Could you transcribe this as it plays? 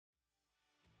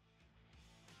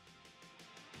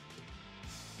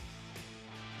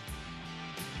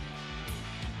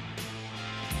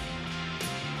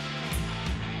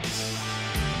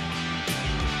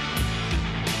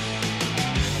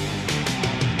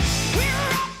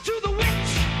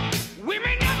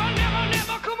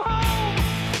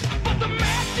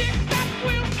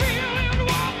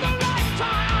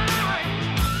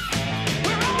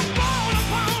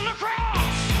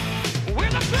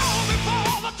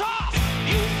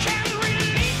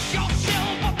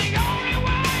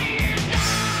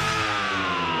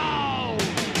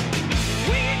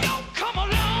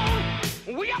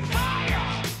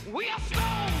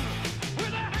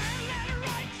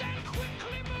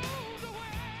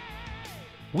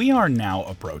We are now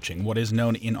approaching what is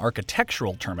known in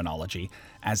architectural terminology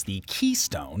as the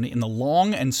keystone in the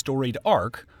long and storied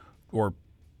arc, or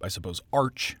I suppose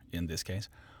arch in this case,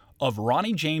 of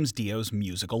Ronnie James Dio's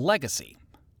musical legacy.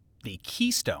 The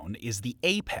keystone is the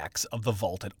apex of the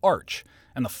vaulted arch,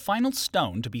 and the final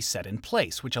stone to be set in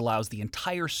place, which allows the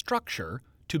entire structure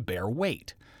to bear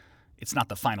weight. It's not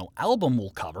the final album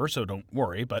we'll cover, so don't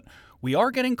worry, but we are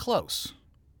getting close.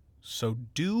 So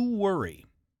do worry.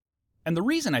 And the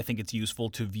reason I think it's useful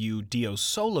to view Dio's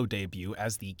solo debut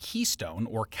as the keystone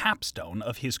or capstone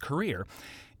of his career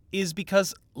is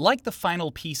because, like the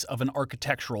final piece of an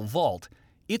architectural vault,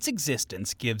 its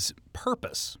existence gives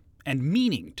purpose and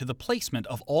meaning to the placement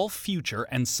of all future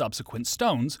and subsequent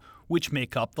stones, which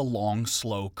make up the long,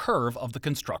 slow curve of the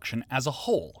construction as a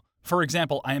whole. For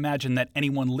example, I imagine that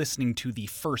anyone listening to the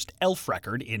first Elf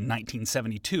record in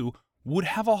 1972 would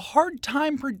have a hard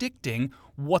time predicting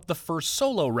what the first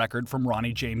solo record from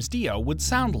Ronnie James Dio would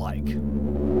sound like.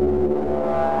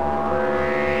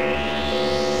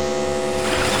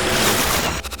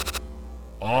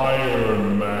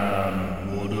 Iron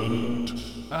Man wouldn't.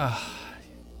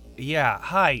 Yeah,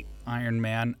 hi, Iron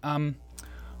Man.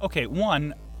 Okay,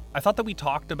 one, I thought that we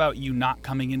talked about you not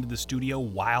coming into the studio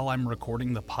while I'm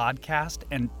recording the podcast,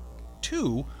 and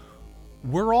two,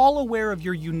 we're all aware of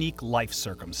your unique life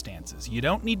circumstances. You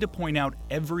don't need to point out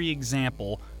every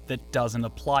example that doesn't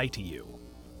apply to you.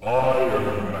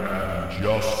 Iron Man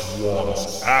just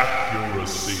wants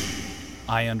accuracy.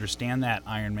 I understand that,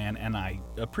 Iron Man, and I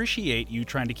appreciate you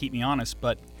trying to keep me honest,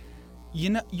 but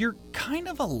you know, you're kind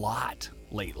of a lot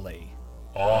lately.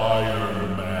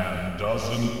 Iron Man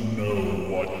doesn't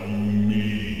know what you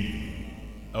mean.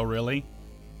 Oh, really?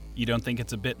 You don't think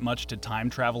it's a bit much to time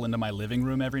travel into my living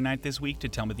room every night this week to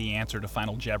tell me the answer to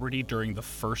Final Jeopardy during the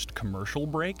first commercial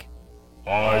break?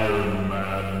 Iron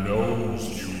Man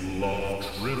knows you love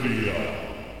trivia.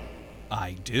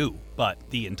 I do, but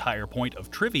the entire point of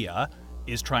trivia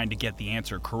is trying to get the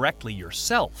answer correctly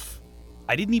yourself.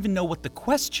 I didn't even know what the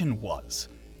question was.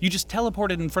 You just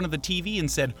teleported in front of the TV and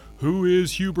said, "Who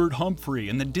is Hubert Humphrey?"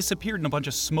 and then disappeared in a bunch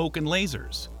of smoke and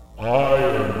lasers.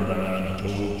 Iron Man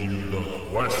told you the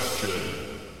question,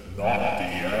 not the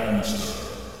answer.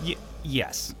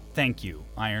 Yes, thank you,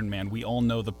 Iron Man. We all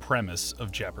know the premise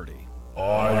of Jeopardy.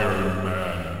 Iron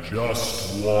Man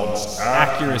just wants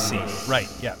accuracy. Right,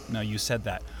 yeah, no, you said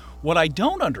that. What I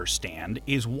don't understand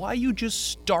is why you just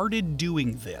started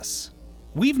doing this.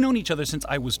 We've known each other since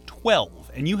I was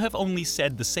 12, and you have only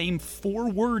said the same 4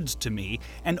 words to me,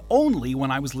 and only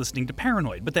when I was listening to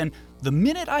Paranoid. But then, the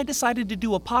minute I decided to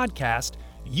do a podcast,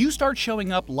 you start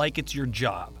showing up like it's your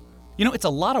job. You know, it's a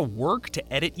lot of work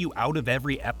to edit you out of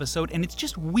every episode, and it's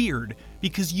just weird,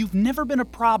 because you've never been a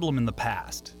problem in the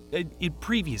past.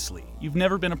 Previously. You've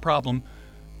never been a problem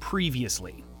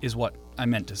previously, is what I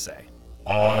meant to say.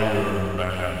 Iron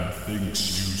Man thinks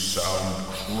you sound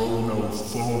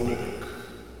chronophobic.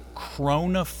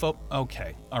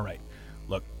 Okay, all right.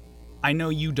 Look, I know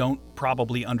you don't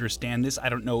probably understand this. I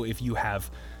don't know if you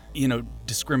have,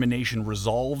 discrimination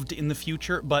resolved in the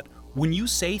future, but when you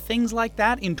say things like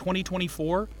that in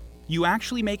 2024, you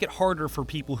actually make it harder for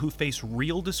people who face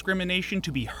real discrimination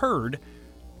to be heard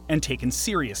and taken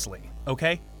seriously,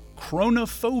 okay?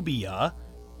 Chronophobia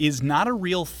is not a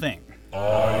real thing.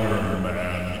 Iron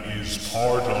Man is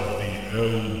part of the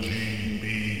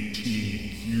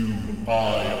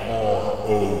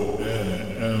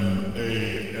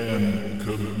LGBTQIRONMAN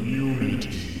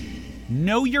community.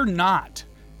 No, you're not.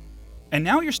 And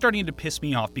now you're starting to piss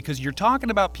me off because you're talking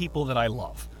about people that I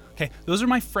love. Okay, those are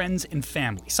my friends and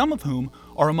family, some of whom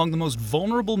are among the most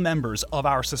vulnerable members of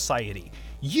our society.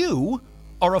 You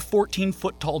are a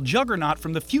 14-foot-tall juggernaut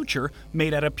from the future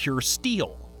made out of pure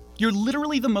steel. You're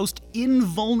literally the most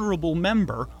invulnerable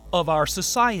member of our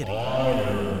society.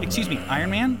 Excuse me,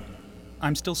 Iron Man?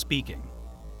 I'm still speaking.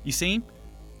 You see?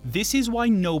 This is why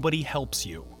nobody helps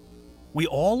you. We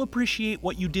all appreciate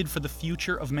what you did for the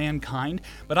future of mankind,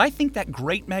 but I think that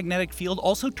great magnetic field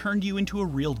also turned you into a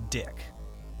real dick.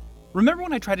 Remember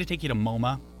when I tried to take you to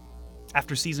MoMA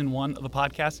after season 1 of the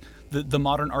podcast? The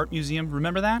Modern Art Museum,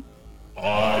 remember that?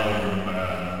 Iron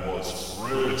Man was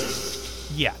frisked.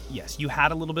 Yes, you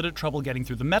had a little bit of trouble getting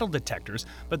through the metal detectors,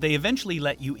 but they eventually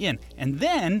let you in. And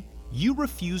then you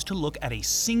refused to look at a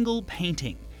single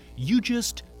painting. You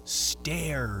just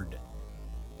stared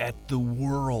at the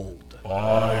world.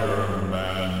 Iron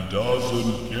Man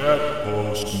doesn't get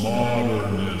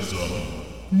postmodernism.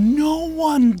 No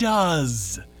one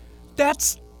does.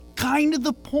 That's kind of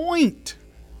the point.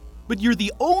 But you're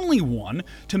the only one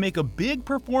to make a big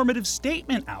performative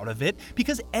statement out of it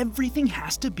because everything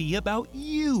has to be about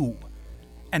you.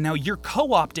 And now you're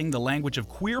co-opting the language of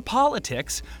queer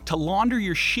politics to launder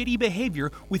your shitty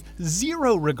behavior with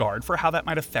zero regard for how that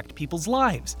might affect people's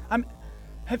lives.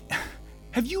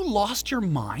 Have you lost your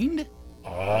mind?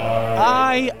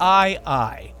 I.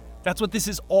 That's what this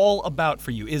is all about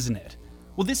for you, isn't it?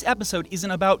 Well, this episode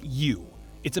isn't about you.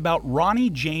 It's about Ronnie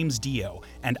James Dio,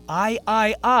 and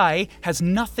I has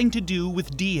nothing to do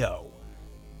with Dio.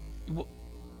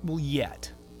 Well,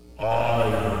 yet.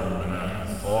 Iron Man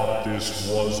thought this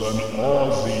was an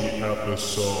Aussie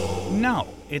episode. No,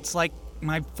 it's like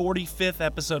my 45th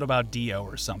episode about Dio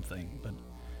or something, but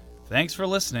thanks for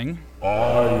listening.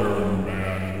 Iron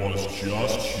Man was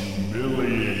just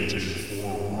humiliated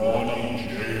for Ronnie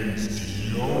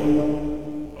James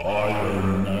Dio.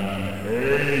 Iron Man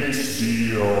hates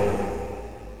Dio.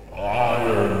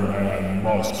 Iron Man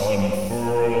must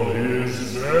unfurl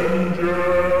his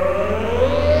vengeance.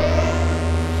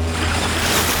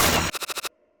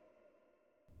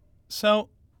 So,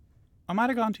 I might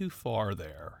have gone too far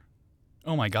there.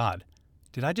 Oh my god,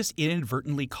 did I just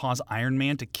inadvertently cause Iron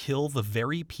Man to kill the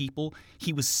very people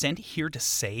he was sent here to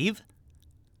save?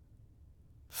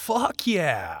 Fuck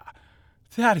yeah!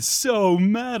 That is so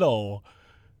metal,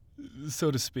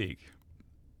 so to speak.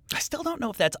 I still don't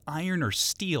know if that's iron or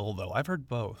steel, though. I've heard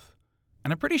both.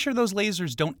 And I'm pretty sure those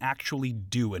lasers don't actually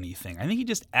do anything. I think he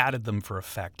just added them for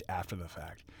effect after the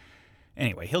fact.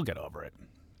 Anyway, he'll get over it.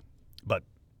 But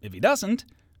if he doesn't,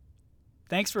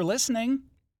 thanks for listening.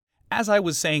 As I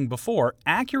was saying before,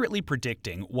 accurately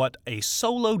predicting what a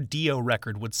solo Dio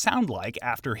record would sound like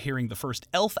after hearing the first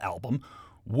Elf album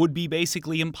would be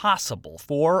basically impossible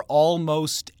for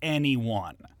almost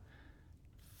anyone.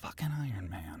 Fucking Iron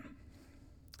Man.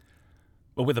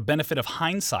 But with the benefit of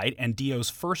hindsight and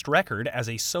Dio's first record as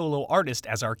a solo artist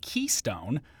as our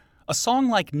keystone, a song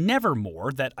like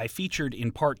Nevermore that I featured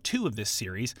in part 2 of this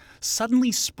series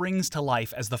suddenly springs to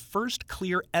life as the first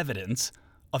clear evidence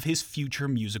of his future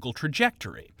musical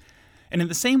trajectory. And in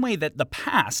the same way that the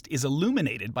past is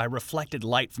illuminated by reflected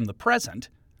light from the present,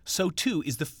 so too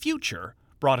is the future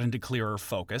brought into clearer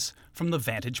focus from the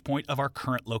vantage point of our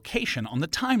current location on the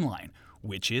timeline,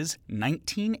 which is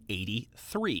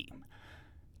 1983.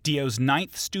 Dio's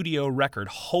 9th studio record,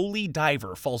 Holy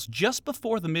Diver, falls just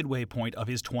before the midway point of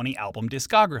his 20-album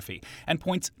discography and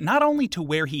points not only to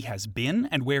where he has been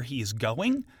and where he is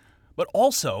going, but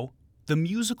also the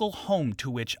musical home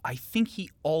to which I think he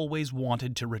always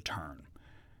wanted to return.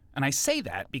 And I say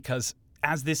that because,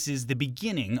 as this is the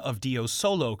beginning of Dio's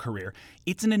solo career,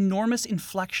 it's an enormous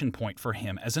inflection point for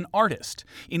him as an artist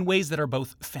in ways that are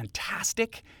both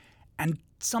fantastic and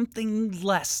something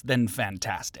less than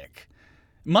fantastic.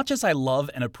 Much as I love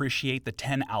and appreciate the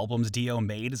 10 albums Dio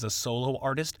made as a solo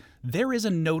artist, there is a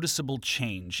noticeable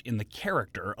change in the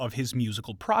character of his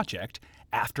musical project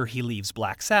after he leaves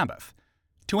Black Sabbath.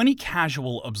 To any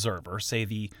casual observer, say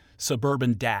the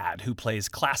suburban dad who plays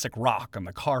classic rock on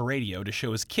the car radio to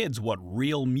show his kids what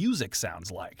real music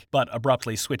sounds like, but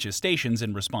abruptly switches stations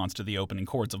in response to the opening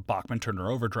chords of Bachman-Turner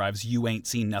Overdrive's You Ain't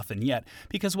Seen Nothin' Yet,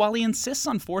 because while he insists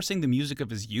on forcing the music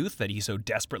of his youth that he so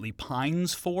desperately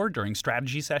pines for during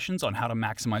strategy sessions on how to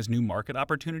maximize new market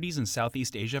opportunities in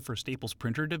Southeast Asia for Staples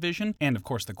Printer Division, and of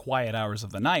course the quiet hours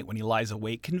of the night when he lies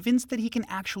awake convinced that he can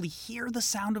actually hear the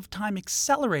sound of time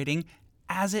accelerating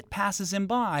as it passes him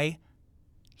by,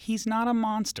 he's not a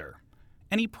monster.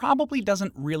 And he probably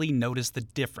doesn't really notice the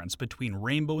difference between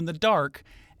Rainbow in the Dark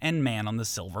and Man on the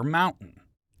Silver Mountain.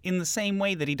 In the same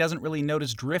way that he doesn't really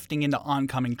notice drifting into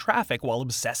oncoming traffic while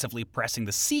obsessively pressing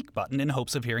the seek button in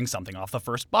hopes of hearing something off the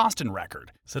first Boston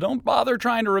record. So don't bother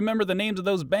trying to remember the names of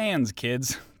those bands,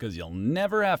 kids, because you'll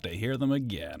never have to hear them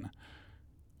again.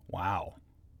 Wow.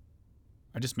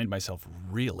 I just made myself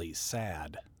really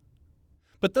sad.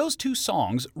 But those two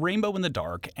songs, Rainbow in the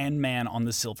Dark and Man on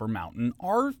the Silver Mountain,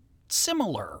 are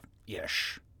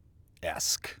similar-ish.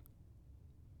 Esque.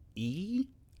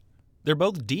 They're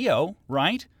both Dio,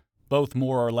 right? Both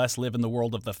more or less live in the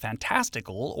world of the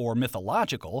fantastical or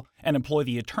mythological and employ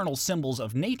the eternal symbols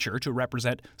of nature to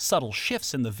represent subtle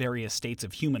shifts in the various states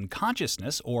of human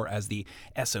consciousness, or as the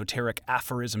esoteric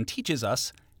aphorism teaches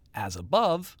us, as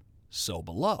above, so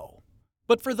below.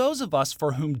 But for those of us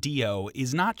for whom Dio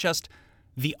is not just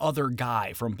the other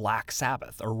guy from Black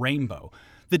Sabbath or Rainbow,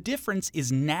 the difference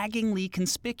is naggingly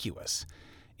conspicuous.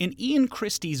 In Ian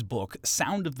Christie's book,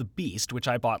 Sound of the Beast, which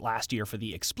I bought last year for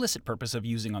the explicit purpose of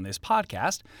using on this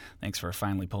podcast, thanks for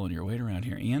finally pulling your weight around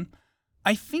here, Ian,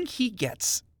 I think he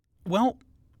gets, well,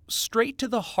 straight to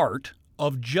the heart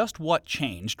of just what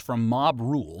changed from Mob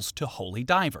Rules to Holy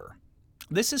Diver.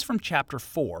 This is from Chapter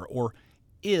 4, or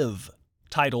IV,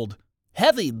 titled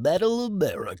Heavy Metal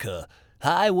America,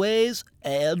 highways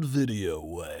and video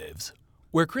waves.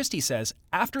 Where Christie says,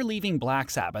 after leaving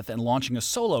Black Sabbath and launching a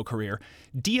solo career,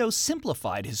 Dio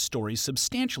simplified his stories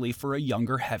substantially for a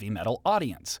younger heavy metal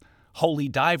audience. Holy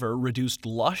Diver reduced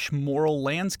lush moral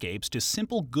landscapes to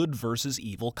simple good versus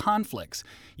evil conflicts,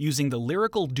 using the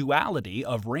lyrical duality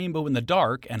of Rainbow in the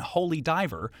Dark and Holy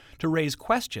Diver to raise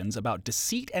questions about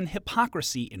deceit and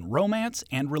hypocrisy in romance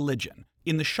and religion.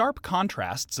 In the sharp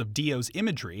contrasts of Dio's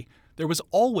imagery, there was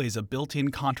always a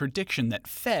built-in contradiction that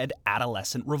fed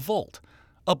adolescent revolt.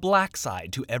 A black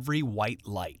side to every white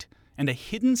light, and a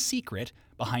hidden secret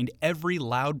behind every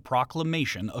loud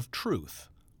proclamation of truth.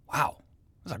 Wow,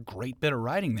 that's a great bit of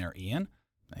writing there, Ian.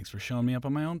 Thanks for showing me up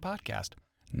on my own podcast.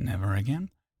 Never again.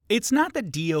 It's not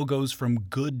that Dio goes from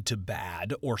good to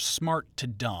bad or smart to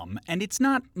dumb, and it's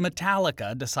not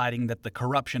Metallica deciding that the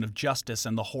corruption of justice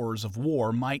and the horrors of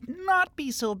war might not be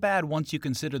so bad once you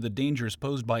consider the dangers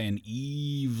posed by an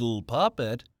evil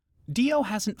puppet. Dio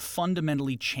hasn't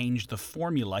fundamentally changed the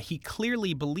formula he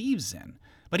clearly believes in,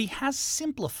 but he has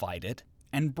simplified it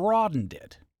and broadened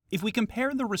it. If we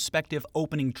compare the respective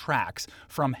opening tracks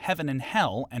from Heaven and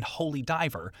Hell and Holy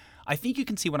Diver, I think you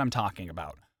can see what I'm talking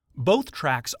about. Both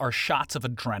tracks are shots of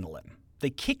adrenaline. They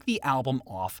kick the album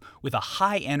off with a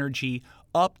high-energy,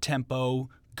 up-tempo,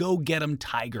 go-get-'em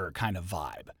tiger kind of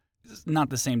vibe. It's not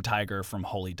the same tiger from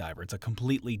Holy Diver. It's a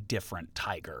completely different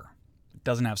tiger. It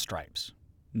doesn't have stripes.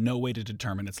 No way to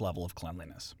determine its level of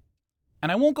cleanliness.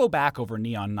 And I won't go back over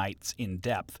Neon Nights in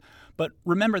depth, but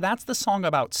remember that's the song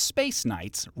about space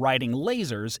knights riding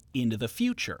lasers into the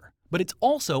future. But it's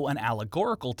also an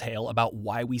allegorical tale about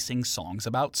why we sing songs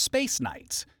about space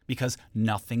knights, because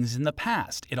nothing's in the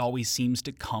past. It always seems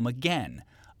to come again,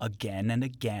 again and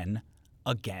again,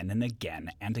 again and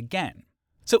again and again.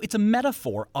 So it's a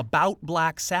metaphor about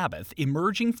Black Sabbath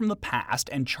emerging from the past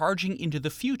and charging into the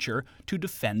future to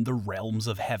defend the realms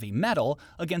of heavy metal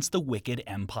against the wicked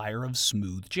empire of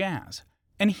smooth jazz.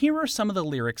 And here are some of the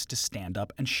lyrics to Stand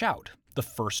Up and Shout, the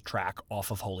first track off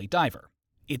of Holy Diver.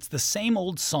 It's the same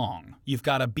old song. You've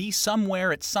got to be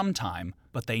somewhere at some time,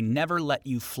 but they never let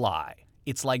you fly.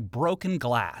 It's like broken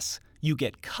glass. You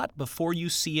get cut before you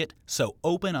see it, so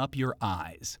open up your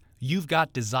eyes. You've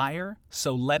got desire,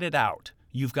 so let it out.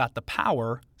 You've got the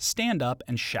power, stand up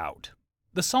and shout.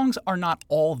 The songs are not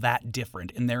all that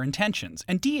different in their intentions,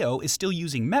 and Dio is still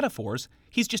using metaphors,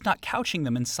 he's just not couching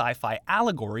them in sci-fi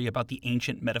allegory about the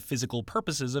ancient metaphysical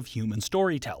purposes of human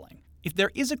storytelling. If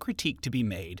there is a critique to be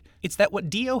made, it's that what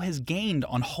Dio has gained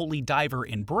on Holy Diver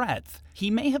in breadth, he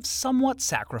may have somewhat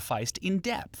sacrificed in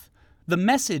depth. The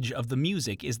message of the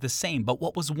music is the same, but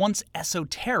what was once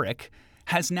esoteric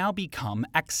has now become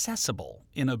accessible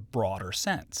in a broader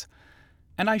sense.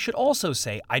 And I should also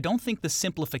say, I don't think the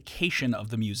simplification of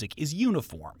the music is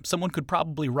uniform. Someone could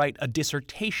probably write a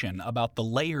dissertation about the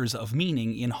layers of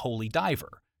meaning in Holy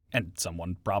Diver. And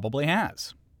someone probably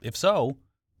has. If so,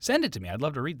 send it to me. I'd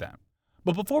love to read that.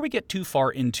 But before we get too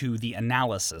far into the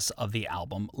analysis of the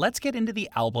album, let's get into the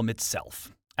album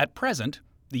itself. At present,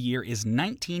 the year is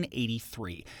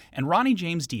 1983, and Ronnie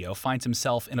James Dio finds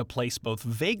himself in a place both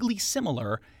vaguely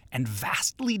similar and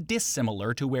vastly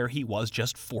dissimilar to where he was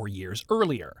just 4 years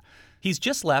earlier. He's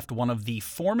just left one of the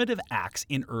formative acts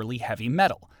in early heavy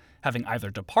metal, having either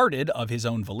departed of his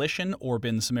own volition or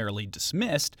been summarily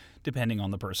dismissed, depending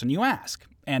on the person you ask,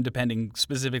 and depending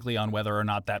specifically on whether or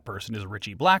not that person is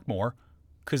Richie Blackmore,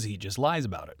 because he just lies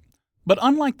about it. But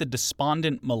unlike the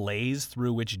despondent malaise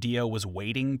through which Dio was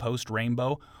wading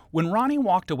post-Rainbow, when Ronnie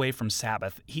walked away from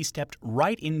Sabbath, he stepped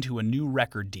right into a new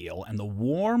record deal and the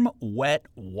warm, wet,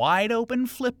 wide-open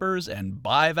flippers and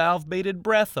bivalve-baited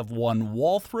breath of one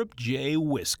Walthrop J.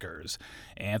 Whiskers,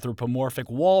 anthropomorphic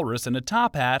walrus in a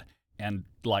top hat, and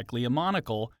likely a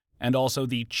monocle, and also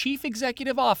the chief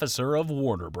executive officer of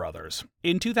Warner Brothers.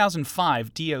 In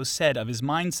 2005, Dio said of his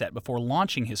mindset before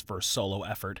launching his first solo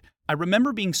effort, "I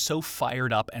remember being so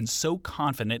fired up and so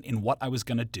confident in what I was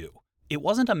going to do. It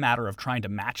wasn't a matter of trying to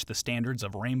match the standards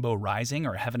of Rainbow Rising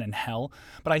or Heaven and Hell,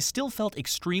 but I still felt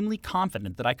extremely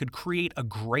confident that I could create a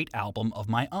great album of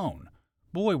my own."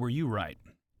 Boy, were you right.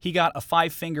 He got a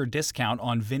 5-finger discount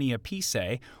on Vinny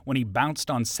Appice when he bounced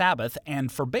on Sabbath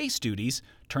and, for bass duties,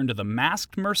 turned to the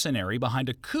masked mercenary behind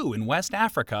a coup in West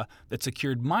Africa that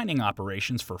secured mining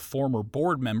operations for former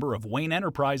board member of Wayne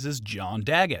Enterprises John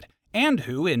Daggett, and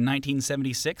who, in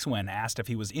 1976, when asked if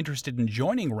he was interested in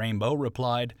joining Rainbow,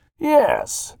 replied,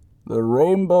 "Yes, the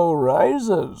rainbow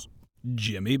rises."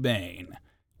 Jimmy Bain.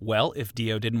 Well, if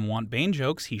Dio didn't want Bain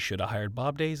jokes, he should have hired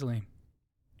Bob Daisley.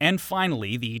 And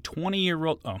finally, the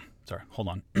 20-year-old...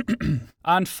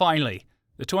 And finally,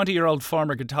 the 20-year-old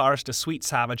former guitarist to Sweet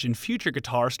Savage and future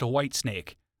guitarist to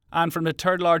Whitesnake. And from the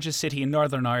third largest city in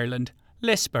Northern Ireland,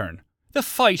 Lisburn. The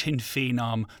fighting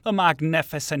phenom, the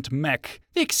magnificent mech,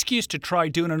 the excuse to try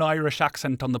doing an Irish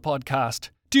accent on the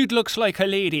podcast. Dude looks like a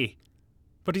lady,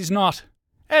 but he's not.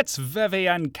 It's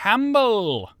Vivian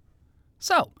Campbell.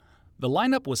 So, the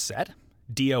lineup was set.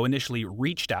 Dio initially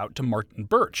reached out to Martin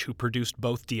Birch, who produced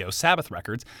both Dio's Sabbath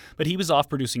records, but he was off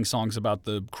producing songs about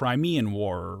the Crimean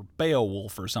War or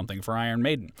Beowulf or something for Iron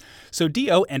Maiden. So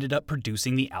Dio ended up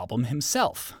producing the album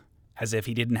himself. As if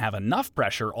he didn't have enough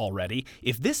pressure already,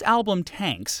 if this album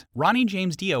tanks, Ronnie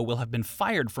James Dio will have been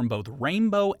fired from both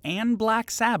Rainbow and Black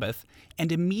Sabbath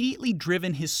and immediately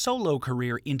driven his solo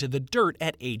career into the dirt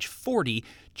at age 40,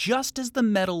 just as the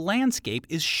metal landscape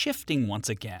is shifting once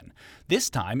again,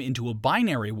 this time into a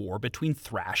binary war between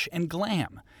thrash and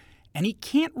glam. And he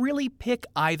can't really pick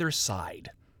either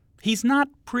side. He's not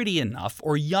pretty enough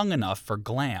or young enough for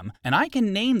glam, and I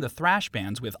can name the thrash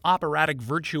bands with operatic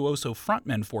virtuoso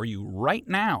frontmen for you right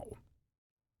now.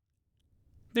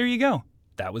 There you go.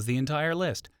 That was the entire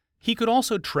list. He could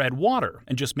also tread water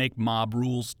and just make Mob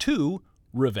Rules 2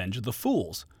 Revenge of the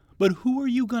Fools. But who are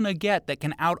you gonna get that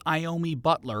can out-Iommi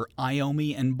Butler,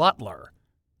 Iommi and Butler?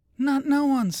 Not no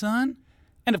one, son.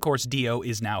 And of course, Dio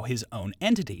is now his own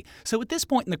entity, so at this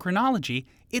point in the chronology,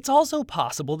 it's also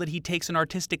possible that he takes an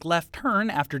artistic left turn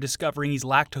after discovering he's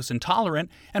lactose intolerant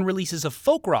and releases a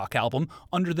folk rock album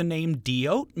under the name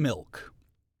Dio Milk.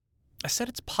 I said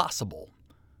it's possible.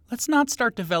 Let's not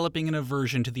start developing an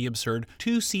aversion to the absurd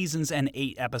 2 seasons and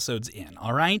 8 episodes in,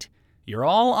 alright? You're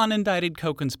all unindicted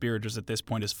co-conspirators at this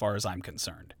point as far as I'm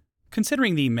concerned.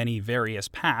 Considering the many various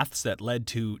paths that led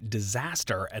to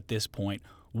disaster at this point,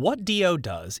 what Dio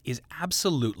does is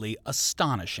absolutely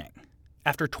astonishing.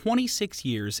 After 26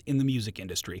 years in the music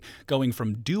industry, going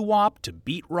from doo-wop to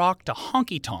beat rock to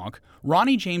honky-tonk,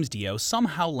 Ronnie James Dio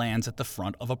somehow lands at the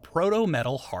front of a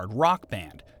proto-metal hard rock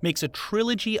band, makes a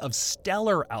trilogy of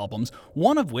stellar albums,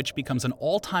 one of which becomes an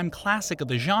all-time classic of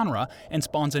the genre and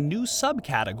spawns a new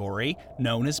subcategory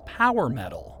known as power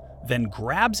metal. Then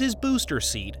grabs his booster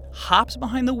seat, hops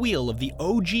behind the wheel of the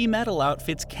OG metal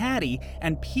outfit's caddy,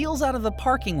 and peels out of the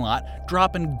parking lot,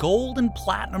 dropping gold and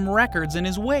platinum records in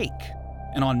his wake.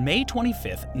 And on May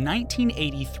 25th,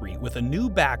 1983, with a new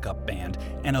backup band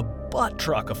and a butt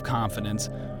truck of confidence,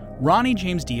 Ronnie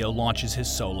James Dio launches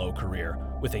his solo career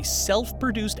with a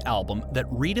self-produced album that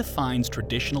redefines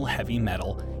traditional heavy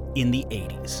metal in the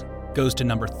 80s. Goes to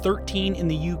number 13 in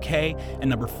the UK and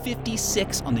number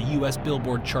 56 on the US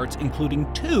Billboard charts,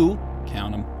 including 2,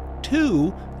 count them,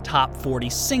 2 top 40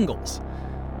 singles.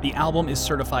 The album is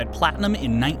certified platinum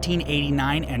in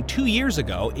 1989, and 2 years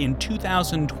ago, in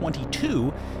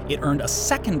 2022, it earned a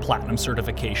second platinum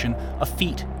certification, a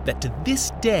feat that to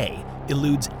this day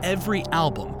eludes every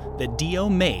album that Dio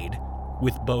made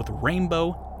with both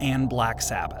Rainbow and Black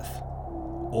Sabbath.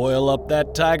 Oil up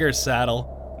that tiger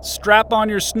saddle. Strap on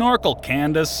your snorkel,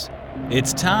 Candace.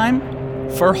 It's time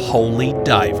for Holy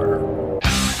Diver.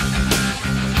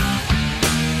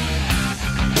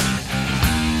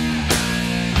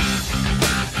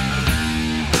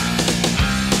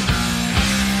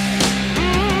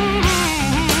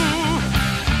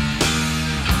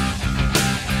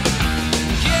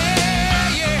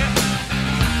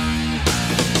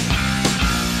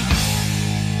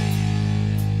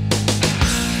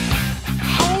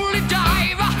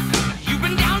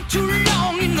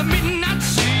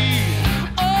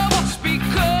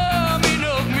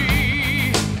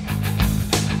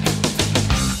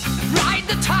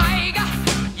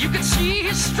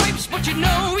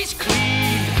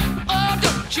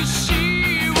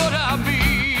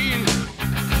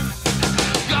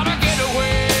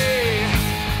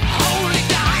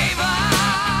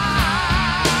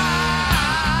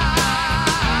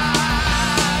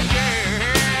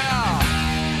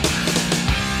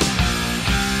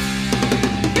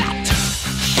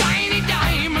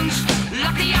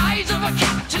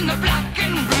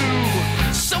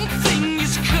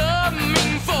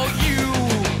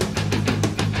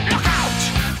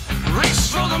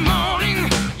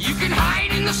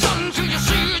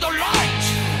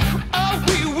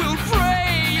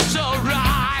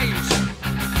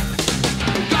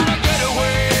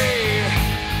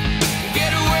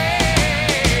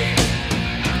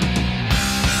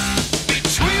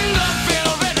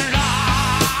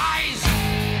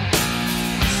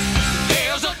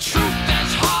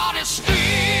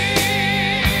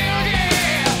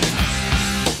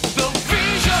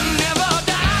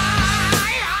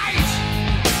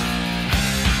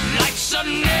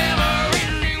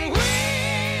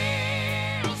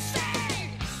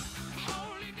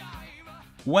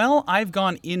 Well, I've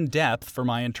gone in depth for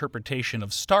my interpretation of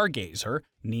Stargazer,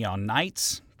 Neon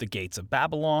Nights, The Gates of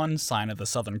Babylon, Sign of the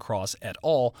Southern Cross et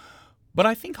al., but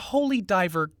I think Holy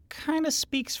Diver kind of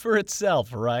speaks for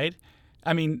itself, right?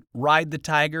 I mean, ride the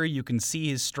tiger, you can see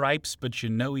his stripes, but you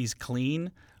know he's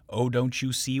clean. Oh, don't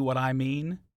you see what I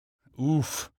mean?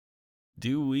 Oof.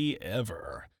 Do we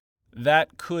ever?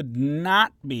 That could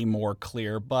not be more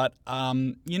clear, but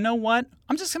you know what?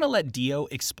 I'm just going to let Dio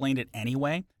explain it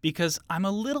anyway, because I'm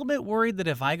a little bit worried that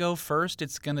if I go first,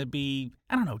 it's going to be,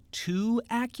 too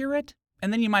accurate.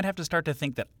 And then you might have to start to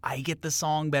think that I get the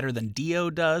song better than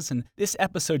Dio does, and this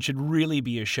episode should really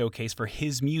be a showcase for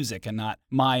his music and not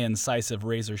my incisive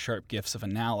razor-sharp gifts of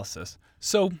analysis.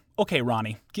 So, okay,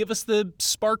 Ronnie, give us the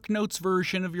Spark Notes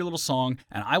version of your little song,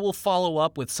 and I will follow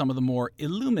up with some of the more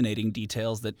illuminating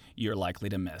details that you're likely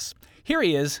to miss. Here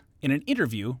he is in an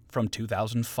interview from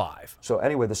 2005. So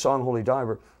anyway, the song Holy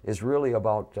Diver is really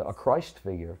about a Christ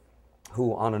figure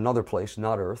who on another place,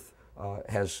 not Earth,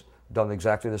 has done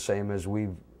exactly the same as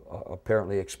we've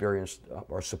apparently experienced,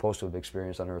 or supposed to have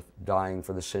experienced on Earth, dying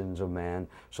for the sins of man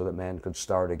so that man could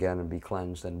start again and be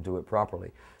cleansed and do it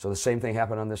properly. So the same thing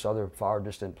happened on this other far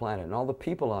distant planet. And all the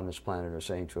people on this planet are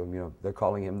saying to him, they're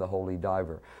calling him the Holy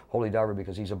Diver. Holy Diver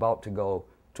because he's about to go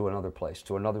to another place,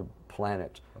 to another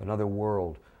planet, another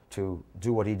world, to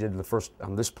do what he did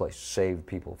on this place, save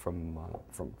people from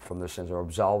their sins, or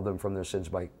absolve them from their sins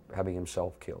by having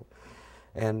himself killed.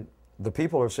 And the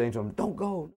people are saying to him, don't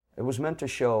go. It was meant to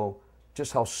show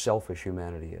just how selfish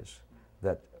humanity is.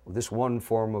 That this one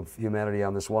form of humanity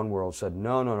on this one world said,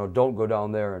 no, don't go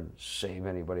down there and save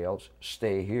anybody else.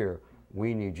 Stay here.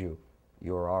 We need you.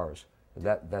 You're ours.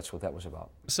 That's what that was about.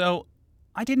 So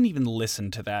I didn't even listen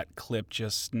to that clip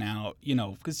just now,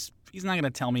 because he's not going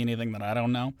to tell me anything that I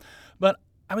don't know. But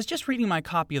I was just reading my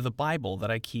copy of the Bible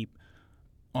that I keep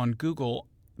on Google,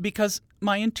 because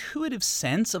my intuitive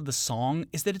sense of the song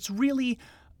is that it's really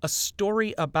a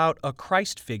story about a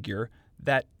Christ figure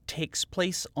that takes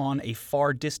place on a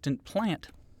far distant planet.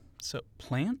 So,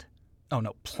 plant? Oh,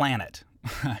 no, planet.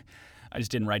 I just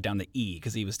didn't write down the E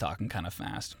because he was talking kind of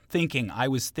fast. I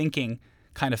was thinking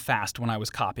kind of fast when I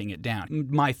was copying it down.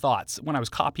 When I was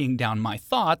copying down my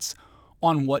thoughts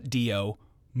on what Dio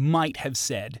might have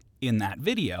said in that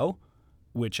video,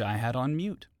 which I had on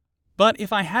mute. But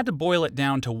if I had to boil it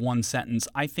down to one sentence,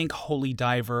 I think Holy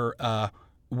Diver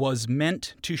was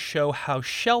meant to show how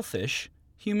shellfish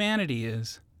humanity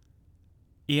is.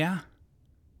 Yeah,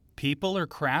 people are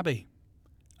crabby.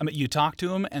 I mean, you talk to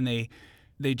them and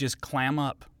they just clam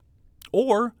up.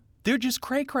 Or they're just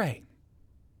cray-cray.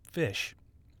 Fish.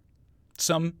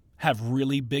 Some have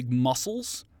really big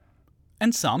muscles,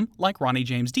 and some, like Ronnie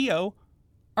James Dio,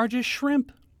 are just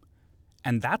shrimp.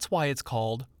 And that's why it's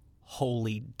called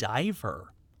Holy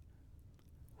Diver.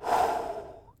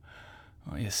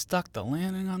 Well, you stuck the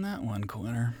landing on that one,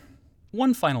 Quinner.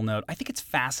 One final note, I think it's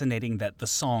fascinating that the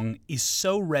song is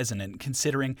so resonant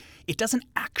considering it doesn't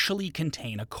actually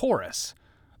contain a chorus.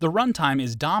 The runtime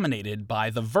is dominated by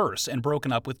the verse and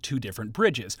broken up with two different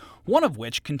bridges, one of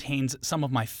which contains some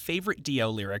of my favorite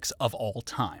Dio lyrics of all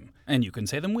time. And you can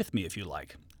say them with me if you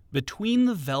like. Between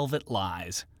the velvet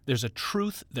lies, there's a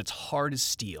truth that's hard as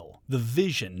steel. The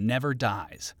vision never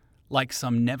dies, like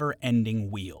some never-ending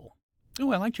wheel.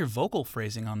 Ooh, I liked your vocal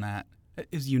phrasing on that. It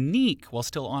is unique while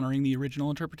still honoring the original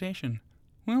interpretation.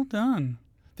 Well done.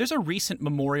 There's a recent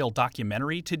memorial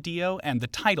documentary to Dio, and the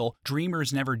title,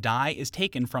 Dreamers Never Die, is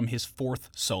taken from his fourth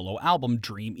solo album,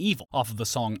 Dream Evil, off of the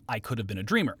song I Could Have Been a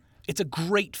Dreamer. It's a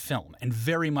great film and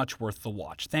very much worth the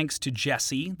watch. Thanks to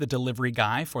Jesse, the delivery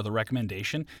guy, for the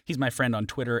recommendation. He's my friend on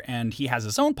Twitter, and he has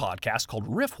his own podcast called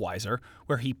Riffwiser,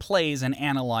 where he plays and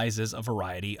analyzes a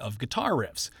variety of guitar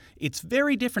riffs. It's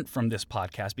very different from this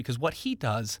podcast because what he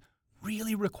does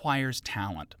really requires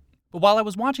talent. But while I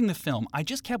was watching the film, I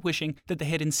just kept wishing that they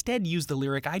had instead used the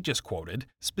lyric I just quoted,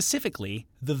 specifically,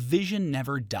 "The vision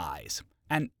never dies."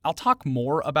 And I'll talk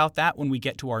more about that when we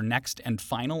get to our next and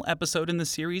final episode in the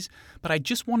series, but I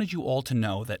just wanted you all to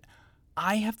know that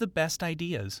I have the best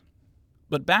ideas.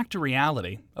 But back to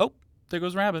reality. Oh, there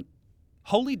goes Rabbit.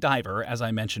 Holy Diver, as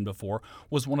I mentioned before,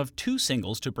 was one of two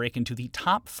singles to break into the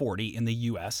top 40 in the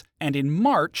US, and in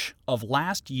March of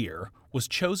last year was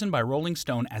chosen by Rolling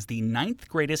Stone as the 9th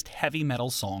greatest heavy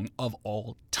metal song of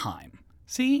all time.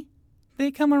 See?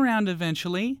 They come around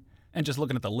eventually. And just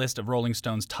looking at the list of Rolling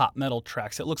Stone's top metal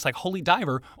tracks, it looks like Holy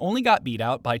Diver only got beat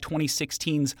out by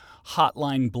 2016's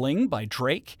Hotline Bling by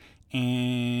Drake,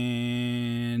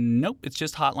 and nope, it's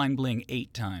just Hotline Bling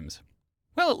 8 times.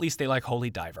 Well, at least they like Holy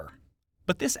Diver.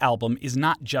 But this album is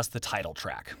not just the title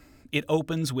track. It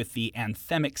opens with the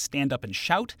anthemic Stand Up and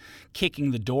Shout,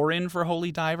 kicking the door in for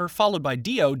Holy Diver, followed by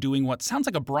Dio doing what sounds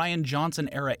like a Brian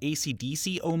Johnson-era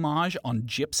AC/DC homage on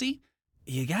Gypsy.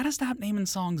 You gotta stop naming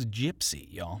songs Gypsy,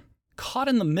 y'all. Caught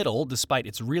in the Middle, despite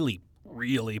its really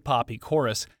poppy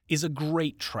chorus, is a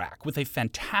great track with a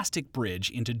fantastic bridge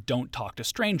into Don't Talk to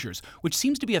Strangers, which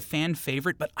seems to be a fan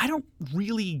favorite, but I don't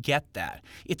really get that.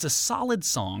 It's a solid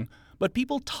song, but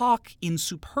people talk in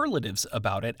superlatives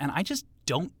about it, and I just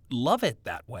don't love it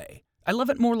that way. I love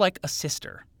it more like a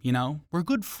sister, you know? We're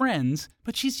good friends,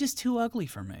 but she's just too ugly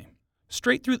for me.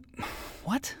 Straight through...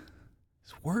 What?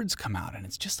 These words come out, and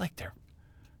it's just like they're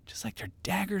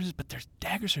daggers, but their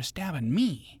daggers are stabbing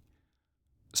me.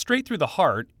 Straight Through the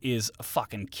Heart is a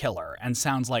fucking killer and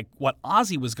sounds like what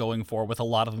Ozzy was going for with a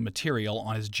lot of the material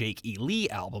on his Jake E. Lee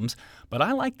albums, but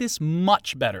I like this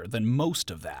much better than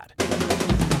most of that.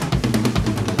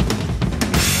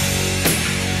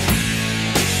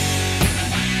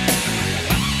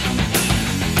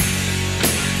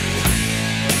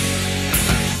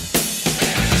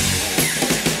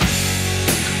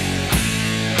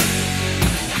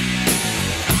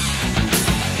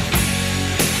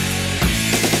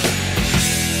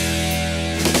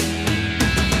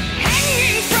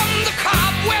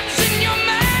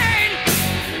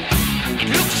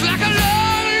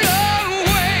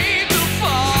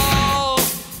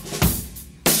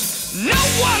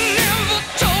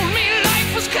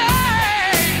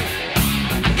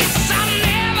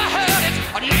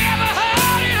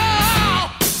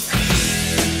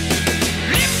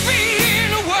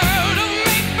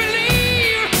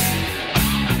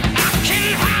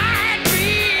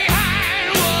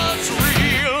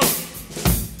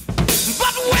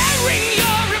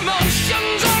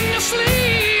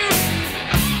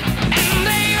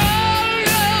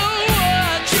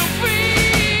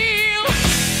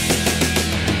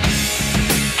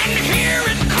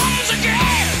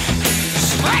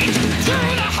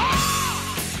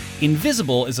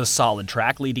 Invisible is a solid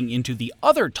track leading into the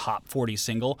other top 40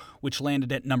 single, which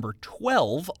landed at number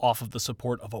 12 off of the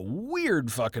support of a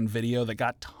weird fucking video that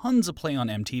got tons of play on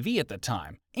MTV at the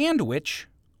time, and which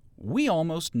we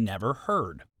almost never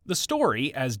heard. The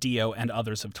story, as Dio and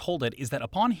others have told it, is that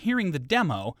upon hearing the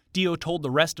demo, Dio told the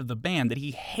rest of the band that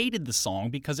he hated the song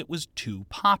because it was too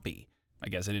poppy. I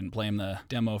guess I didn't play him the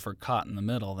demo for Caught in the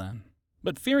Middle then.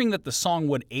 But fearing that the song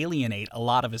would alienate a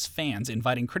lot of his fans,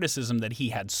 inviting criticism that he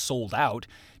had sold out,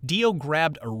 Dio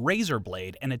grabbed a razor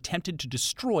blade and attempted to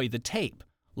destroy the tape.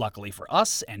 Luckily for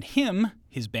us and him,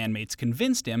 his bandmates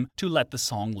convinced him to let the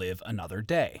song live another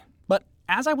day. But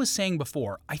as I was saying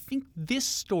before, I think this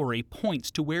story points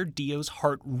to where Dio's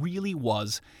heart really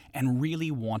was and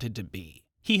really wanted to be.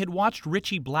 He had watched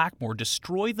Ritchie Blackmore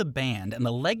destroy the band and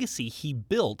the legacy he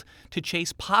built to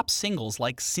chase pop singles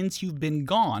like Since You've Been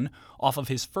Gone off of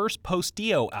his first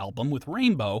post-Dio album with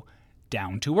Rainbow,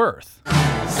 Down to Earth.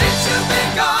 Since you've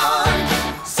been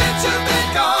gone, since you've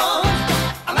been gone,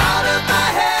 I'm out of my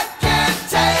head, can't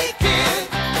take it.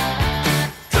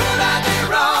 Could I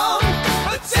be wrong?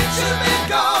 But since you've been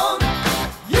gone,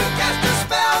 you cast a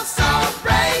spell, so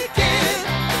break it.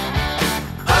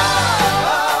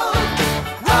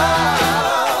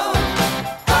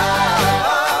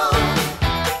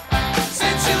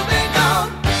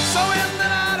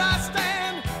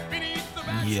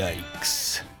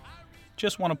 Yikes.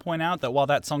 Just want to point out that while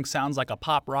that song sounds like a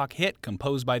pop rock hit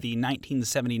composed by the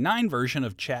 1979 version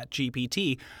of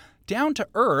ChatGPT, Down to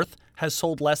Earth has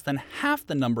sold less than half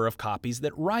the number of copies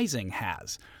that Rising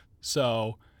has.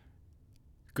 So,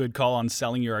 good call on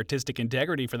selling your artistic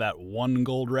integrity for that one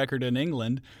gold record in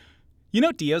England. You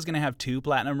know Dio's going to have 2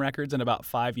 platinum records in about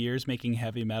 5 years making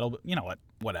heavy metal, but you know what?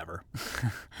 Whatever.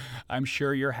 I'm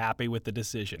sure you're happy with the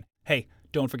decision. Hey,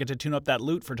 don't forget to tune up that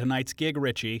loot for tonight's gig,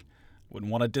 Richie.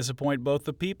 Wouldn't want to disappoint both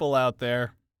the people out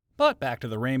there. But back to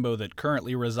the rainbow that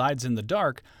currently resides in the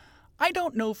dark, I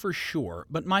don't know for sure,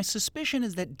 but my suspicion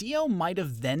is that Dio might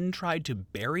have then tried to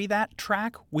bury that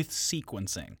track with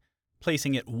sequencing,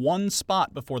 placing it one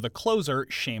spot before the closer,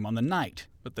 Shame on the Night.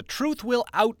 But the truth will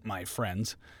out, my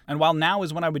friends. And while now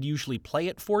is when I would usually play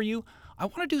it for you, I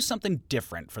want to do something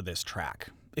different for this track.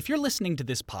 If you're listening to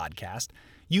this podcast,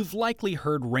 you've likely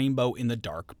heard Rainbow in the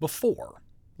Dark before,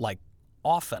 like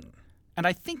often. And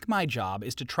I think my job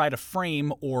is to try to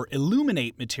frame or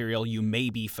illuminate material you may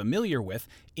be familiar with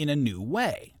in a new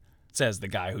way, says the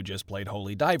guy who just played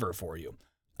Holy Diver for you.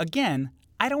 Again,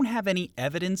 I don't have any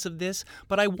evidence of this,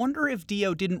 but I wonder if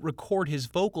Dio didn't record his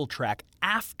vocal track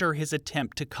after his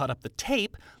attempt to cut up the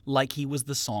tape like he was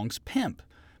the song's pimp.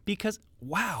 Because,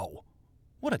 wow,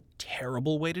 what a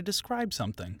terrible way to describe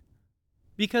something.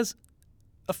 Because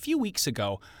A few weeks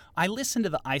ago, I listened to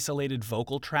the isolated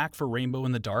vocal track for Rainbow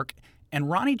in the Dark, and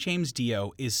Ronnie James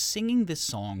Dio is singing this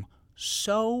song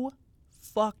so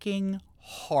fucking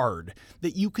hard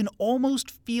that you can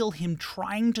almost feel him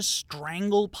trying to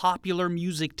strangle popular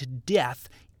music to death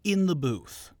in the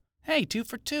booth. Hey, 2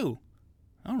 for 2.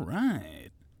 All right.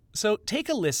 So take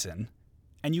a listen,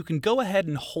 and you can go ahead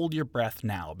and hold your breath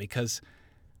now because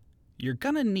you're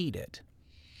gonna need it.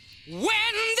 When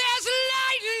there's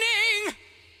lightning,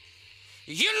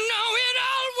 you know it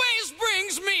always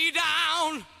brings me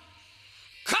down.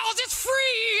 'Cause it's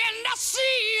free and I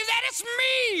see that it's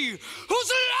me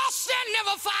who's lost and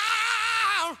never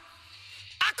found.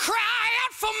 I cry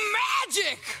out for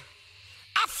magic.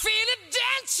 I feel it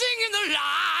dancing in the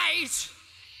light.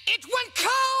 It went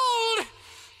cold,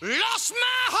 lost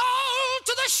my hold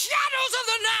to the shadows of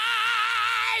the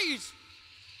night.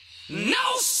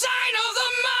 No sign of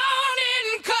the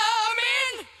morning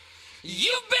coming.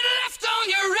 You've been left on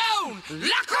your own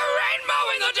like a rainbow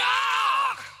in the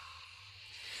dark.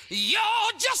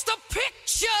 You're just a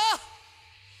picture.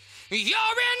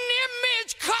 You're an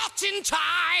image caught in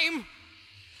time.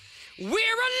 We're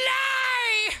a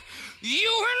lie. You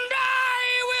and I,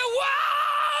 we're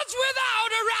words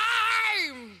without a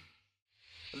rhyme.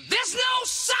 There's no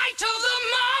sight of the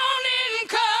morning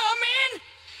coming.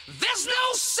 There's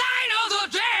no sign of the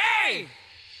day.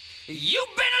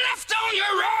 You've been left on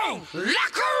your own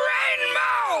like a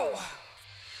rainbow.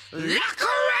 Like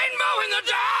a rainbow in the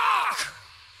dark.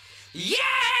 Yeah,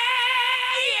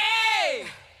 yeah.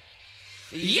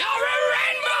 You're a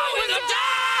rainbow in the dark.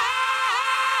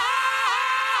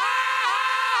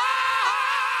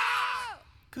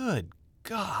 Good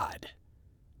God.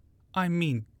 I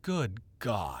mean, good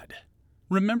God.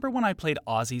 Remember when I played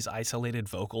Ozzy's isolated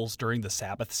vocals during the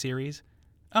Sabbath series?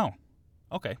 Oh,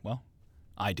 okay, well,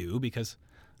 I do because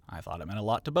I thought it meant a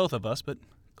lot to both of us, but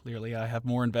clearly I have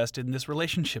more invested in this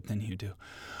relationship than you do.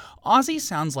 Ozzy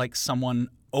sounds like someone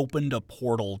opened a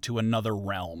portal to another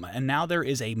realm, and now there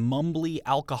is a mumbly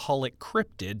alcoholic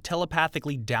cryptid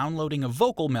telepathically downloading a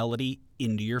vocal melody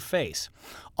into your face.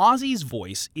 Ozzy's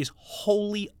voice is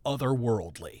wholly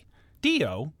otherworldly.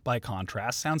 Dio, by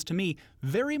contrast, sounds to me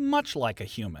very much like a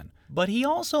human, but he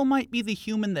also might be the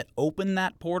human that opened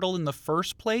that portal in the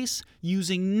first place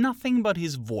using nothing but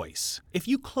his voice. If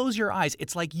you close your eyes,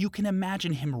 it's like you can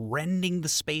imagine him rending the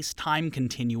space-time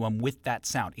continuum with that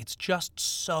sound. It's just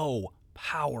so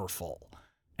powerful.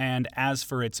 And as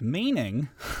for its meaning,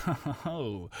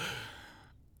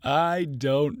 I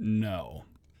don't know.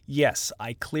 Yes,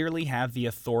 I clearly have the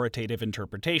authoritative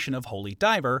interpretation of Holy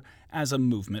Diver as a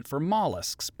movement for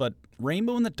mollusks, but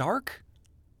Rainbow in the Dark?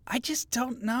 I just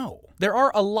don't know. There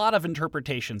are a lot of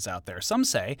interpretations out there. Some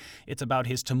say it's about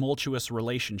his tumultuous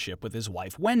relationship with his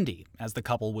wife Wendy, as the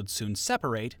couple would soon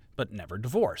separate but never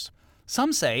divorce.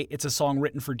 Some say it's a song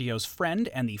written for Dio's friend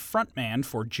and the frontman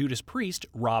for Judas Priest,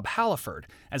 Rob Halford,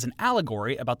 as an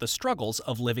allegory about the struggles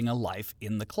of living a life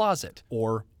in the closet,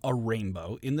 or a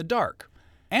rainbow in the dark.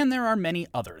 And there are many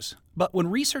others. But when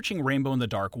researching Rainbow in the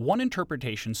Dark, one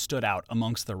interpretation stood out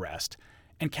amongst the rest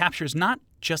and captures not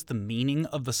just the meaning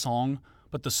of the song,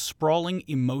 but the sprawling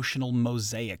emotional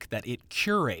mosaic that it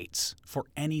curates for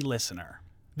any listener.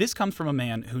 This comes from a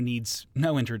man who needs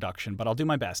no introduction, but I'll do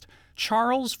my best.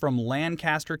 Charles from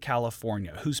Lancaster,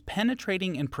 California, whose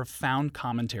penetrating and profound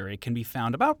commentary can be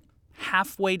found about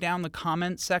halfway down the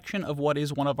comment section of what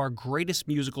is one of our greatest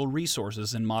musical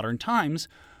resources in modern times,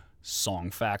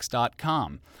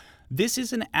 songfacts.com. This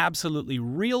is an absolutely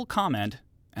real comment,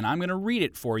 and I'm going to read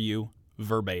it for you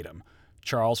verbatim.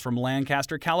 Charles from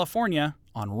Lancaster, California,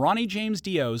 on Ronnie James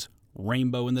Dio's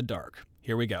Rainbow in the Dark.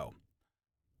 Here we go.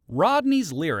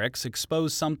 Rodney's lyrics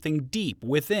expose something deep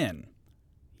within.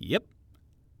 Yep.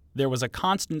 There was a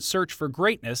constant search for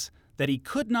greatness that he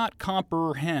could not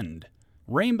comprehend.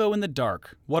 Rainbow in the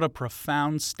Dark, what a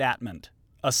profound statement.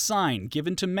 A sign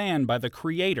given to man by the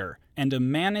Creator, and a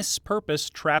manist's purpose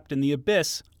trapped in the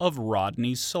abyss of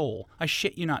Rodney's soul. I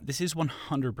shit you not, this is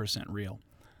 100% real.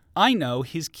 I know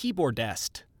his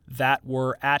keyboardist, that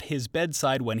were at his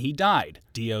bedside when he died.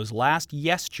 Dio's last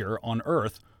gesture on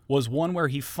earth was one where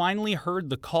he finally heard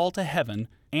the call to heaven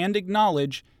and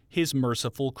acknowledged his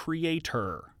merciful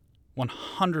Creator.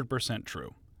 100%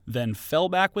 true. Then fell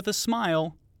back with a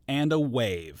smile and a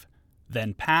wave,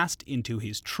 then passed into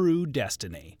his true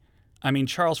destiny. I mean,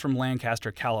 Charles from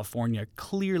Lancaster, California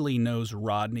clearly knows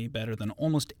Rodney better than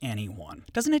almost anyone.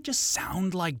 Doesn't it just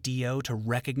sound like Dio to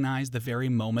recognize the very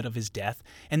moment of his death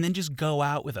and then just go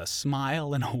out with a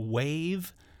smile and a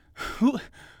wave? Who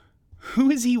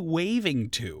is he waving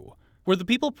to? Were the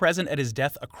people present at his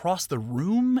death across the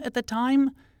room at the time?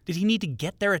 Did he need to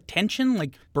get their attention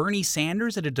like Bernie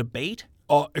Sanders at a debate?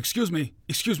 Excuse me.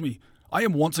 I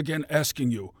am once again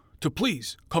asking you to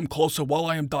please come closer while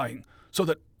I am dying, so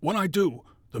that when I do,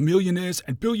 the millionaires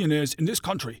and billionaires in this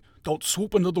country don't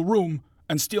swoop into the room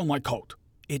and steal my coat.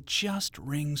 It just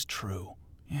rings true.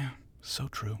 Yeah, so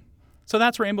true. So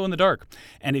that's Rainbow in the Dark.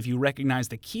 And if you recognize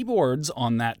the keyboards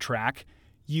on that track,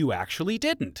 you actually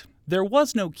didn't. There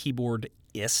was no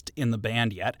keyboardist in the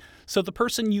band yet, so the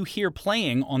person you hear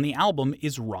playing on the album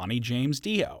is Ronnie James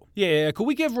Dio. Yeah, could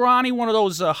we give Ronnie one of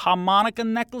those harmonica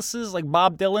necklaces like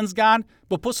Bob Dylan's got,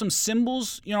 but put some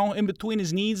cymbals, in between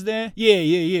his knees there?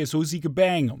 Yeah, so he could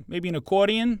bang them. Maybe an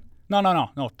accordion?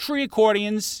 No, 3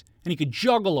 accordions, and he could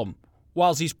juggle them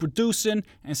while he's producing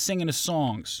and singing his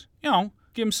songs.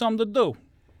 Give him something to do.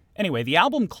 Anyway, the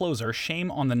album closer, Shame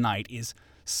on the Night, is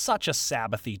such a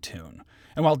Sabbathy tune.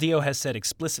 And while Dio has said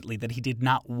explicitly that he did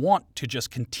not want to just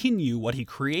continue what he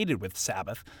created with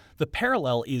Sabbath, the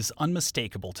parallel is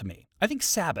unmistakable to me. I think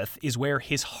Sabbath is where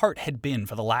his heart had been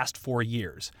for the last 4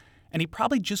 years, and he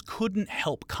probably just couldn't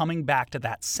help coming back to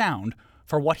that sound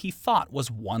for what he thought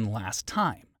was one last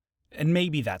time. And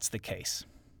maybe that's the case.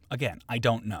 Again, I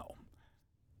don't know.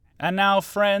 And now,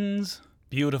 friends,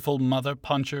 beautiful mother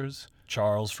punchers,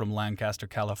 Charles from Lancaster,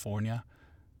 California,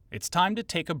 it's time to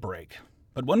take a break.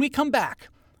 But when we come back,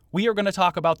 we are going to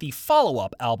talk about the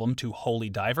follow-up album to Holy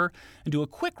Diver and do a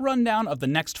quick rundown of the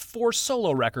next 4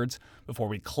 solo records before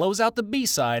we close out the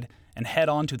B-side and head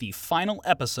on to the final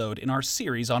episode in our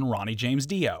series on Ronnie James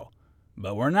Dio.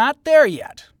 But we're not there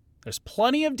yet. There's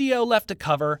plenty of Dio left to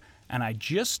cover, and I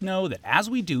just know that as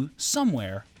we do,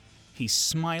 somewhere, he's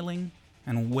smiling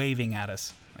and waving at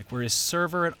us like we're his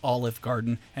server at Olive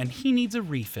Garden and he needs a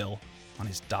refill on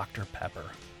his Dr. Pepper.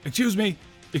 Excuse me.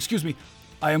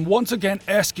 I am once again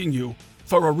asking you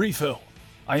for a refill.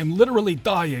 I am literally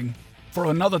dying for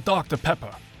another Dr.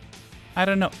 Pepper. I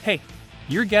don't know. Hey,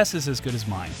 your guess is as good as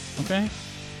mine, okay?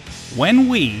 When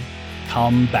we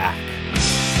come back.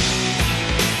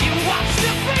 You watch the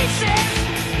faces,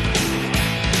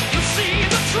 you see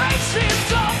the traces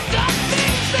of the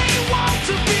things they want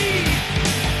to be,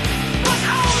 but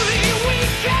only we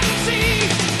can see.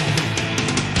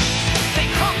 They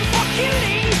come for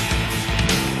killing,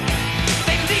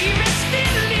 they leave it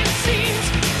still, it seems.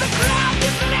 The crowd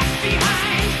is left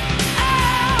behind.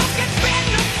 Oh, can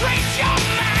penetrate your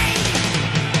mind.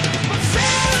 But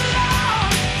sail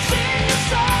along, sing a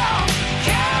song,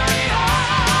 carry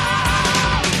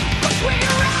on. 'Cause we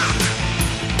rock,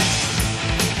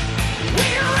 we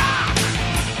rock,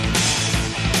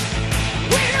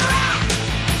 we rock.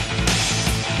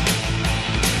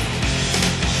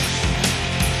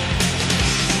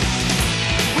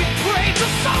 We pray to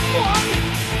someone,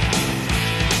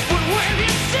 but when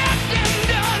it's said and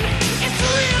done, it's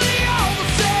really all the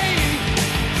same,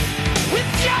 with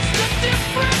just a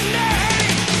different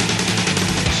name.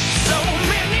 So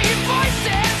many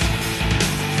voices,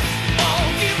 all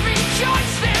giving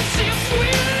choices. If we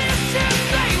listen,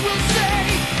 they will say,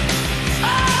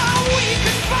 oh, we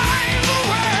can find a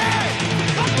way.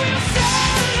 But we'll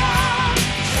sail on,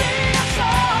 sing a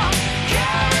song,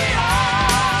 carry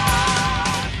on.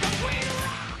 'Cause we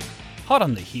rock. Hot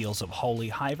on the heels of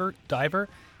Holy Diver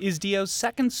is Dio's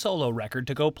second solo record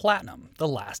to go platinum, The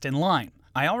Last in Line.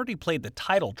 I already played the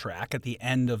title track at the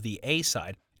end of the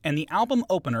A-side, and the album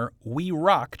opener, We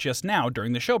Rock, just now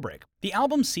during the show break. The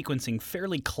album sequencing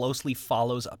fairly closely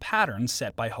follows a pattern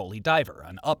set by Holy Diver,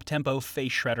 an up-tempo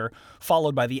face shredder,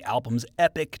 followed by the album's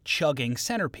epic, chugging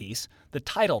centerpiece, the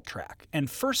title track, and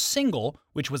first single,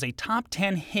 which was a top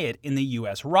 10 hit in the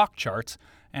US rock charts,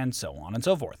 and so on and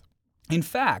so forth. In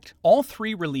fact, all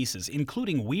 3 releases,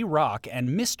 including We Rock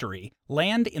and Mystery,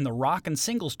 land in the rock and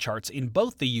singles charts in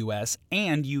both the US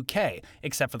and UK,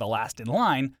 except for The Last in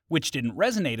Line, which didn't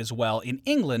resonate as well in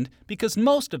England because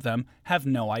most of them have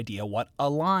no idea what a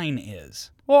line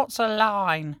is. What's a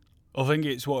line? I think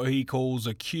it's what he calls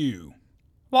a cue.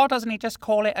 Why doesn't he just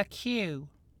call it a cue?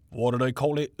 Why do they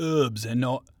call it herbs and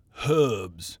not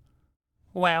herbs?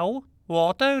 Well,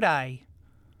 what do they?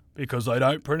 Because they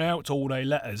don't pronounce all their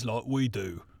letters like we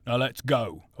do. Now let's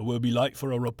go, or we'll be late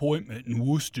for our appointment in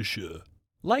Worcestershire.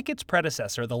 Like its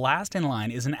predecessor, The Last in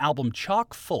Line is an album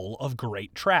chock full of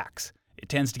great tracks. It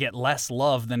tends to get less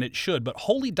love than it should, but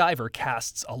Holy Diver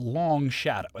casts a long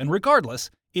shadow, and regardless,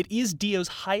 it is Dio's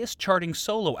highest charting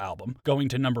solo album, going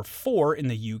to number 4 in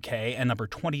the UK and number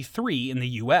 23 in the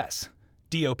US.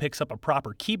 Dio picks up a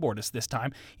proper keyboardist this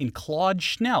time in Claude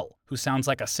Schnell, who sounds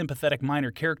like a sympathetic minor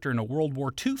character in a World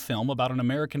War II film about an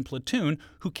American platoon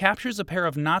who captures a pair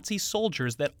of Nazi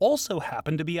soldiers that also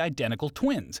happen to be identical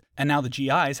twins. And now the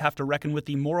GIs have to reckon with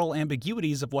the moral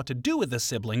ambiguities of what to do with the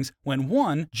siblings when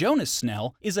one, Jonas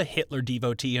Schnell, is a Hitler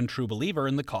devotee and true believer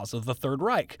in the cause of the Third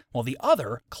Reich, while the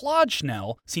other, Claude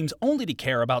Schnell, seems only to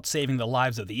care about saving the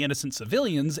lives of the innocent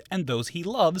civilians and those he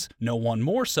loves, no one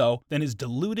more so than his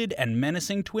deluded and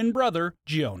menacing twin brother,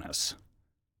 Jonas.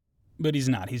 But he's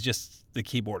not, he's just the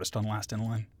keyboardist on Last in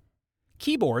Line.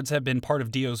 Keyboards have been part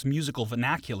of Dio's musical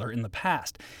vernacular in the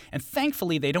past, and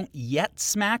thankfully they don't yet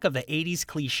smack of the 80s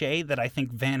cliche that I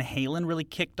think Van Halen really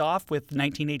kicked off with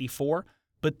 1984,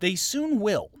 but they soon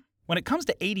will. When it comes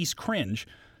to 80s cringe,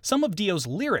 some of Dio's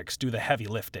lyrics do the heavy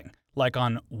lifting, like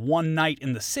on One Night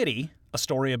in the City, a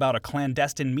story about a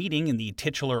clandestine meeting in the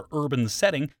titular urban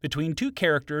setting between two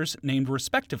characters named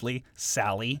respectively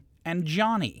Sally and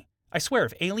Johnny. I swear,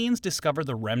 if aliens discover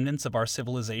the remnants of our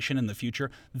civilization in the future,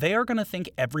 they are going to think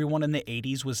everyone in the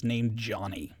 80s was named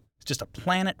Johnny. It's just a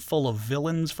planet full of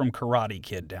villains from Karate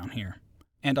Kid down here.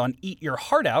 And on Eat Your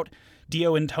Heart Out,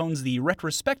 Dio intones the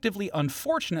retrospectively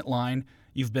unfortunate line,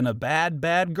 "You've been a bad,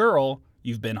 bad girl.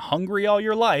 You've been hungry all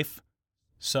your life.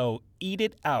 So eat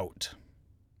it out."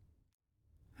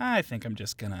 I think I'm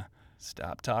just gonna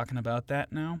stop talking about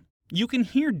that now. You can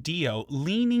hear Dio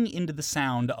leaning into the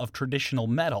sound of traditional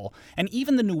metal, and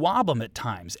even the new album at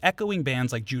times, echoing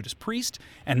bands like Judas Priest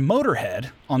and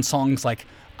Motorhead on songs like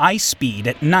I Speed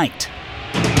at Night.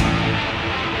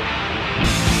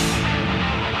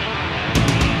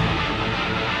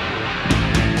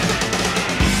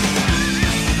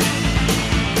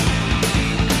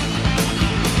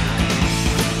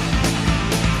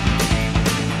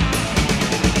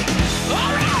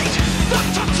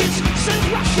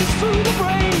 Through the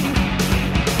brain,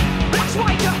 that's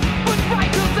whiter, but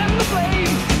brighter than the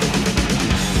flame.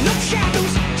 No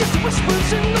shadows, just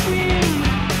whispers in the wind.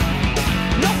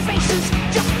 No faces,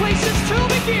 just places to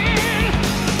begin.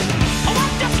 Oh, I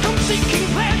just come seeking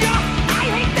pleasure. I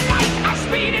hate the light, I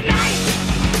speed at night.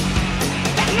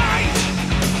 At night.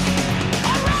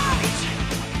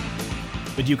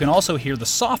 Alright. But you can also hear the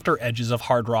softer edges of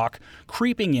hard rock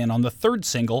creeping in on the third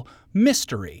single,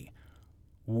 Mystery,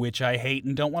 which I hate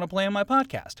and don't want to play on my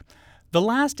podcast. The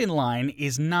Last in Line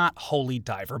is not Holy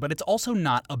Diver, but it's also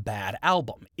not a bad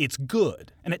album. It's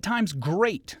good, and at times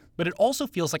great, but it also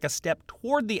feels like a step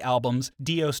toward the albums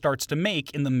Dio starts to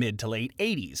make in the mid to late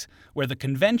 80s, where the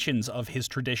conventions of his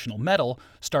traditional metal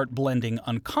start blending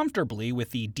uncomfortably with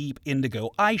the deep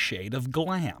indigo eye shade of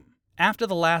glam. After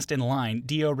The Last in Line,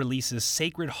 Dio releases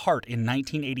Sacred Heart in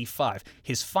 1985,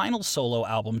 his final solo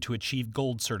album to achieve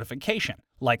gold certification,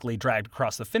 likely dragged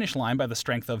across the finish line by the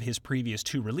strength of his previous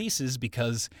two releases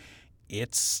because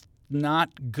it's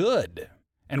not good.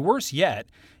 And worse yet,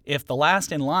 if The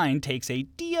Last in Line takes a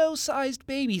Dio-sized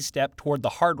baby step toward the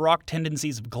hard rock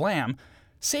tendencies of glam,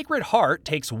 Sacred Heart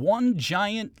takes one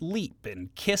giant leap in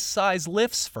Kiss-size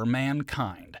lifts for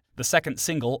mankind. The second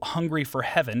single, Hungry for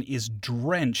Heaven, is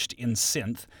drenched in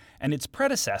synth, and its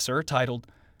predecessor, titled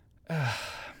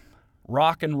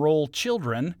Rock and Roll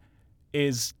Children,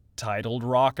 is titled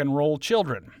Rock and Roll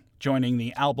Children, joining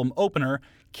the album opener,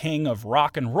 King of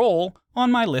Rock and Roll,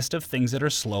 on my list of things that are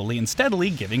slowly and steadily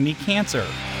giving me cancer.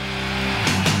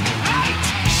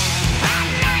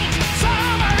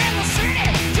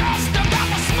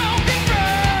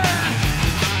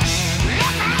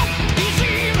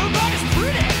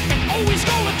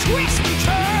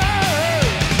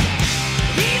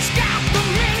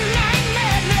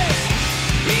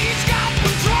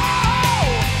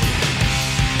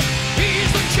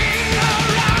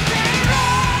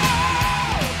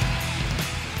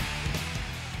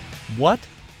 What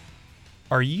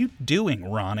are you doing,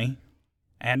 Ronnie?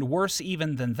 And worse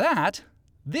even than that,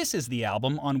 this is the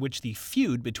album on which the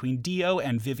feud between Dio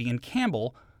and Vivian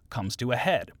Campbell comes to a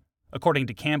head. According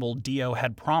to Campbell, Dio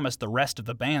had promised the rest of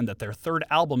the band that their third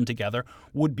album together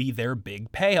would be their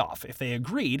big payoff if they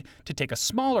agreed to take a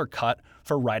smaller cut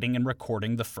for writing and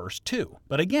recording the first two.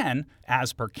 But again,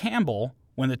 as per Campbell,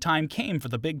 when the time came for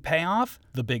the big payoff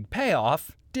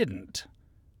didn't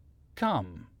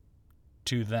come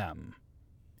to them.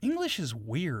 English is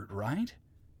weird, right?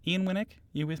 Ian Winnick,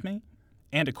 you with me?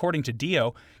 And according to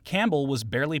Dio, Campbell was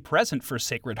barely present for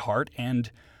Sacred Heart,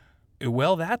 and,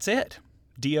 well, that's it.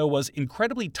 Dio was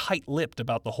incredibly tight-lipped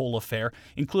about the whole affair,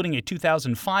 including a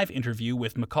 2005 interview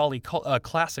with Macaulay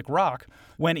Classic Rock,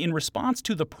 when in response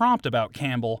to the prompt about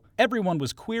Campbell, everyone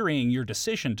was querying your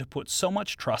decision to put so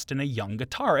much trust in a young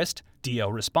guitarist, Dio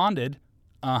responded,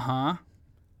 "Uh-huh."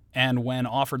 And when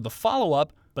offered the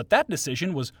follow-up, But that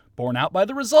decision was borne out by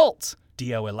the results.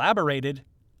 Dio elaborated,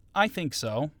 "I think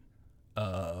so."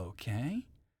 Okay.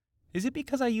 Is it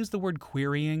because I used the word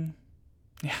querying?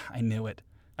 Yeah, I knew it.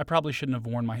 I probably shouldn't have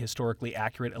worn my historically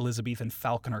accurate Elizabethan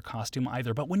falconer costume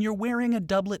either, but when you're wearing a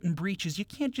doublet and breeches, you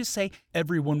can't just say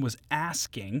everyone was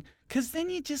asking, because then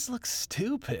you just look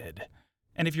stupid.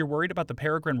 And if you're worried about the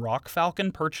peregrine rock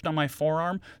falcon perched on my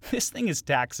forearm, this thing is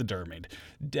taxidermied.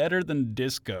 Deader than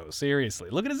disco, seriously.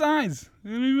 Look at his eyes.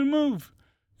 They don't even move.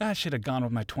 I should have gone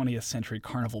with my 20th century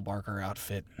carnival barker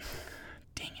outfit.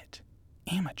 Dang it.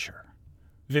 Amateur.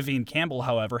 Vivian Campbell,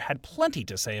 however, had plenty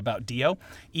to say about Dio,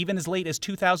 even as late as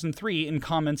 2003 in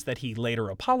comments that he later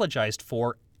apologized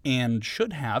for, and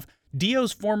should have.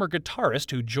 Dio's former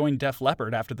guitarist, who joined Def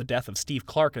Leppard after the death of Steve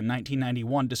Clark in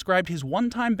 1991, described his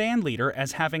one-time bandleader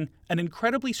as having an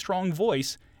incredibly strong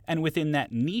voice, and within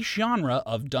that niche genre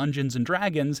of Dungeons and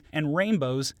Dragons and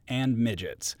rainbows and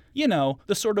midgets. You know,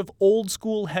 the sort of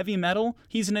old-school heavy metal.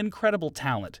 He's an incredible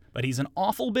talent, but he's an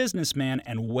awful businessman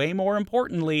and, way more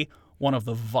importantly, one of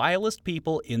the vilest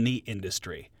people in the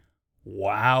industry.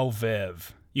 Wow,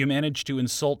 Viv. You managed to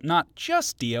insult not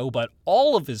just Dio, but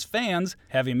all of his fans,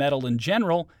 heavy metal in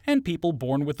general, and people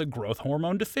born with a growth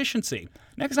hormone deficiency.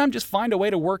 Next time, just find a way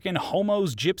to work in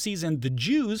homos, gypsies, and the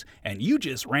Jews, and you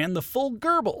just ran the full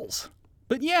Goebbels.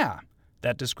 But yeah,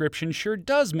 that description sure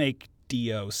does make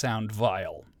Dio sound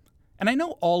vile. And I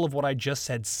know all of what I just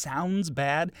said sounds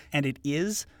bad, and it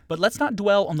is, but let's not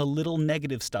dwell on the little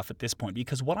negative stuff at this point,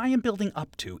 because what I am building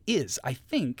up to is, I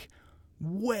think,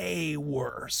 way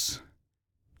worse.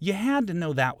 You had to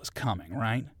know that was coming,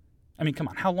 right? I mean, come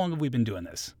on, how long have we been doing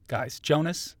this? Guys,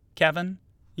 Jonas, Kevin,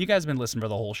 you guys have been listening for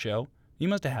the whole show. You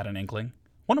must have had an inkling.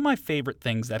 One of my favorite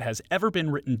things that has ever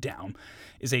been written down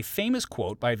is a famous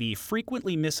quote by the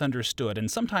frequently misunderstood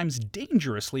and sometimes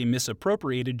dangerously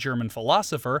misappropriated German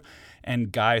philosopher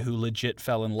and guy who legit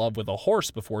fell in love with a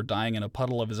horse before dying in a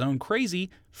puddle of his own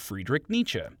crazy, Friedrich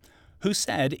Nietzsche, who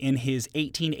said in his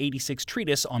 1886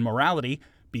 treatise on morality,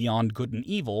 Beyond Good and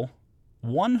Evil,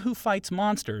 "One who fights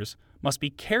monsters must be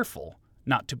careful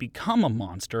not to become a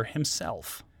monster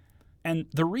himself." And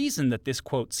the reason that this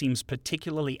quote seems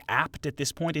particularly apt at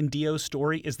this point in Dio's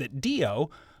story is that Dio,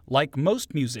 like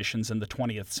most musicians in the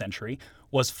 20th century,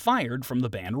 was fired from the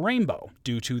band Rainbow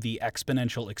due to the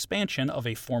exponential expansion of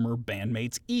a former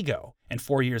bandmate's ego. And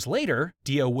 4 years later,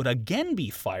 Dio would again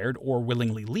be fired or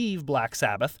willingly leave Black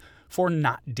Sabbath for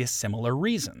not dissimilar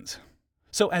reasons.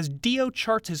 So as Dio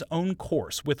charts his own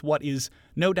course with what is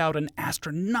no doubt an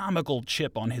astronomical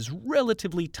chip on his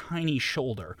relatively tiny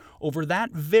shoulder over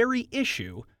that very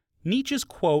issue, Nietzsche's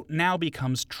quote now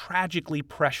becomes tragically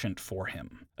prescient for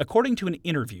him. According to an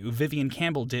interview Vivian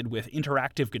Campbell did with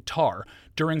Interactive Guitar,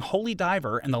 during Holy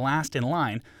Diver and The Last in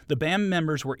Line, the band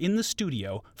members were in the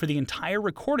studio for the entire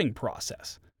recording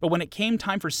process. But when it came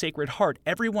time for Sacred Heart,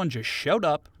 everyone just showed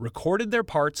up, recorded their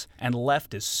parts, and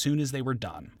left as soon as they were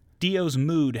done. Dio's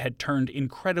mood had turned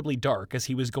incredibly dark as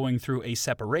he was going through a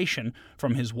separation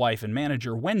from his wife and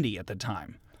manager Wendy at the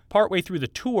time. Partway through the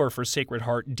tour for Sacred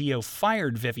Heart, Dio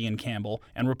fired Vivian Campbell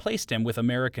and replaced him with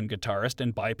American guitarist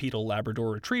and bipedal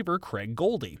Labrador Retriever Craig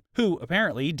Goldie, who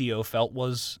apparently Dio felt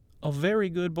was a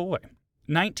very good boy.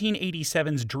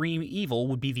 1987's Dream Evil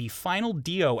would be the final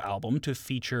Dio album to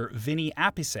feature Vinny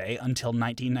Appice until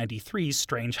 1993's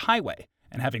Strange Highway.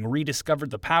 And having rediscovered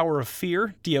the power of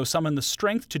fear, Dio summoned the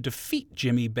strength to defeat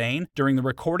Jimmy Bain during the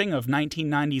recording of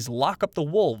 1990's Lock Up the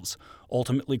Wolves,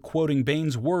 ultimately quoting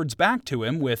Bain's words back to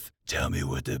him with, "Tell me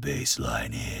what the bass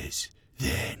line is,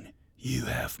 then you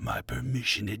have my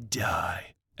permission to die."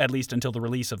 At least until the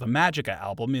release of the Magica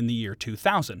album in the year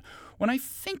 2000, when I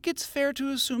think it's fair to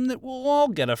assume that we'll all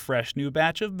get a fresh new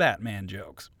batch of Batman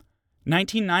jokes.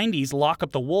 1990's Lock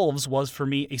Up the Wolves was for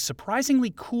me a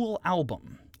surprisingly cool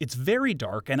album. It's very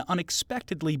dark and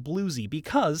unexpectedly bluesy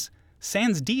because,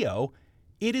 sans Dio,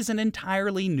 it is an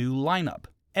entirely new lineup.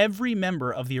 Every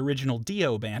member of the original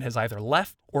Dio band has either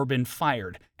left or been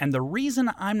fired, and the reason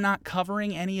I'm not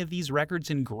covering any of these records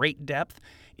in great depth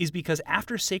is because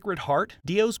after Sacred Heart,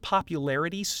 Dio's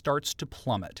popularity starts to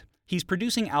plummet. He's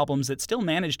producing albums that still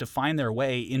manage to find their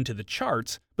way into the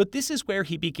charts, but this is where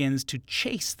he begins to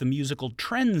chase the musical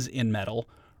trends in metal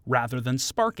rather than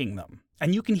sparking them.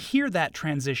 And you can hear that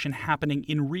transition happening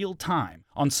in real time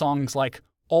on songs like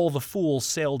All the Fools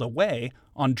Sailed Away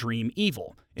on Dream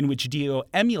Evil, in which Dio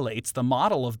emulates the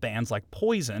model of bands like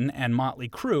Poison and Motley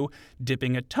Crue,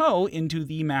 dipping a toe into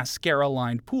the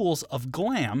mascara-lined pools of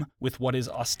glam with what is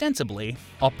ostensibly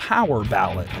a power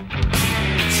ballad.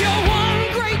 It's your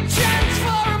one great chance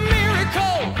for a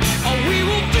miracle, or we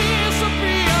will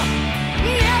disappear,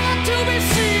 never to be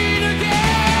seen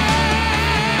again.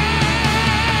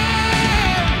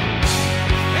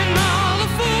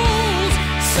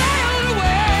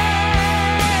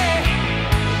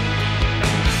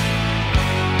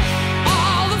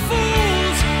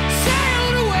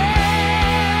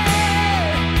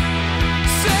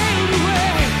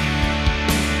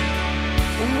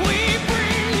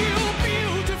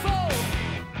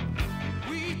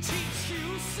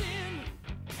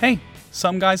 Hey,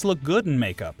 some guys look good in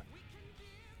makeup.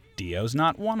 Dio's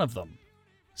not one of them.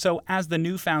 So as the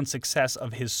newfound success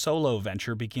of his solo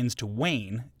venture begins to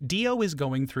wane, Dio is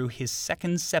going through his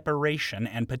second separation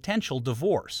and potential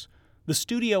divorce. The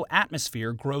studio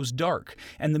atmosphere grows dark,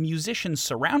 and the musicians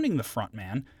surrounding the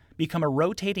frontman become a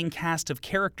rotating cast of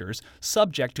characters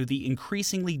subject to the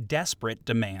increasingly desperate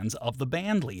demands of the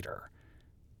bandleader.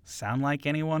 Sound like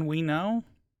anyone we know?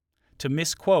 To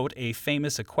misquote a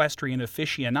famous equestrian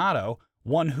aficionado,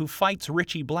 one who fights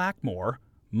Ritchie Blackmore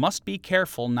must be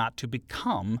careful not to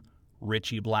become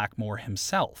Ritchie Blackmore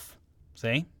himself.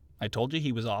 See? I told you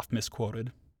he was oft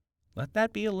misquoted. Let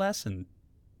that be a lesson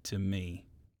to me.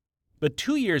 But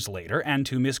 2 years later, and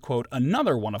to misquote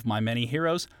another one of my many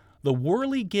heroes, the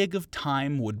whirligig of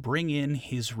time would bring in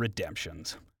his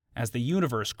redemptions, as the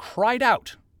universe cried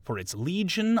out for its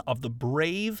legion of the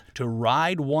brave to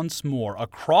ride once more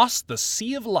across the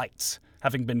sea of lights,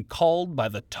 having been called by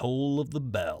the toll of the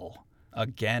bell,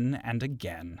 again and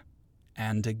again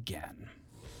and again.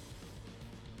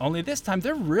 Only this time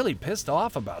they're really pissed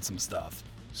off about some stuff.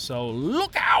 So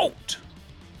look out!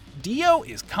 Dio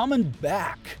is coming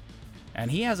back,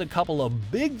 and he has a couple of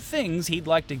big things he'd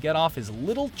like to get off his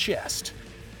little chest.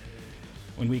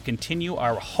 When we continue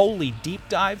our holy deep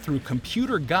dive through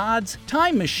computer gods,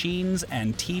 time machines,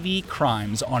 and TV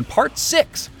crimes on Part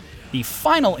 6, the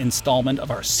final installment of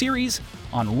our series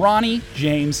on Ronnie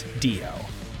James Dio,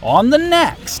 on the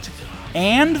next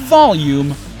and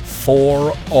volume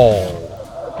for all.